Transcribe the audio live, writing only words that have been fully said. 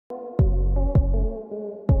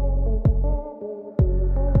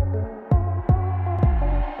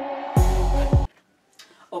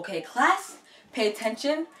Okay, class, pay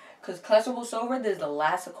attention, because class is almost over. This is the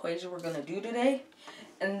last equation we're going to do today.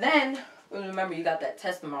 And then, remember, you got that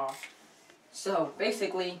test tomorrow. So,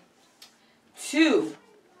 basically, 2,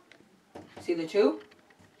 see the 2?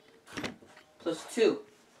 Plus 2.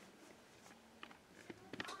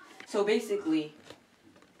 So, basically,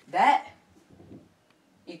 that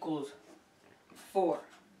equals 4.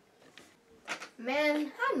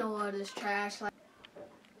 Man, I know all this trash.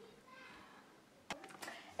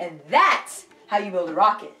 And that's how you build a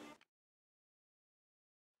rocket.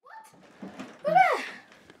 What?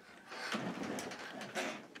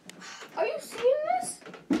 Are you seeing this?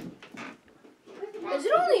 Is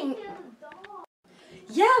it only...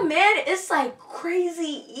 Yeah, man, it's like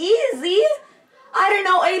crazy easy. I didn't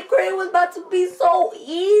know 8th grade was about to be so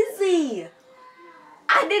easy.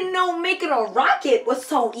 I didn't know making a rocket was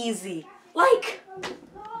so easy. Like,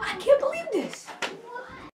 I can't believe this.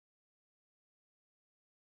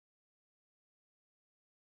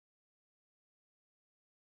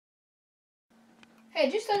 Hey,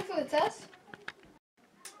 did you study for the test?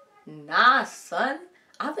 Nah, son.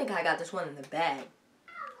 I think I got this one in the bag.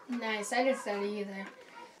 Nice, I didn't study either.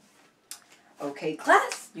 Okay,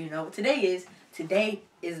 class, you know what today is. Today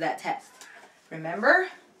is that test. Remember,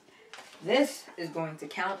 this is going to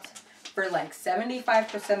count for like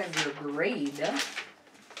 75% of your grade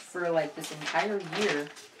for like this entire year.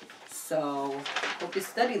 So, hope you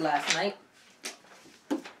studied last night.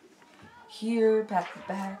 Here, back to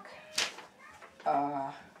back.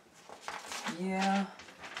 Yeah.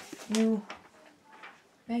 Man,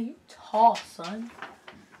 you tall, son.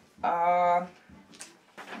 Yeah.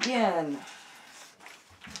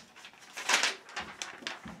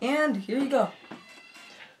 And here you go.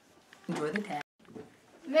 Enjoy the test.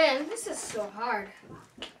 Man, this is so hard.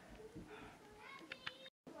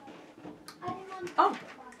 Oh.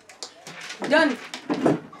 Done.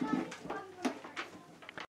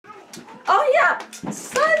 Oh yeah.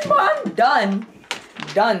 Son, I'm done.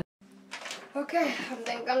 Done. Okay, I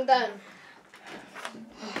think I'm done.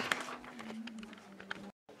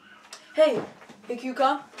 Hey,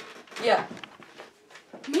 Kyuka. Yeah.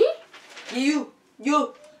 Me? You.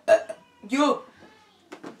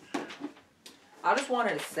 I just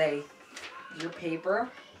wanted to say, your paper,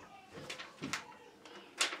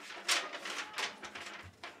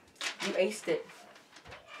 you aced it.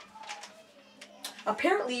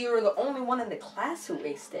 Apparently, you were the only one in the class who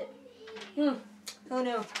aced it. Who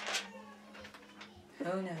knew?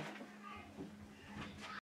 Who knew?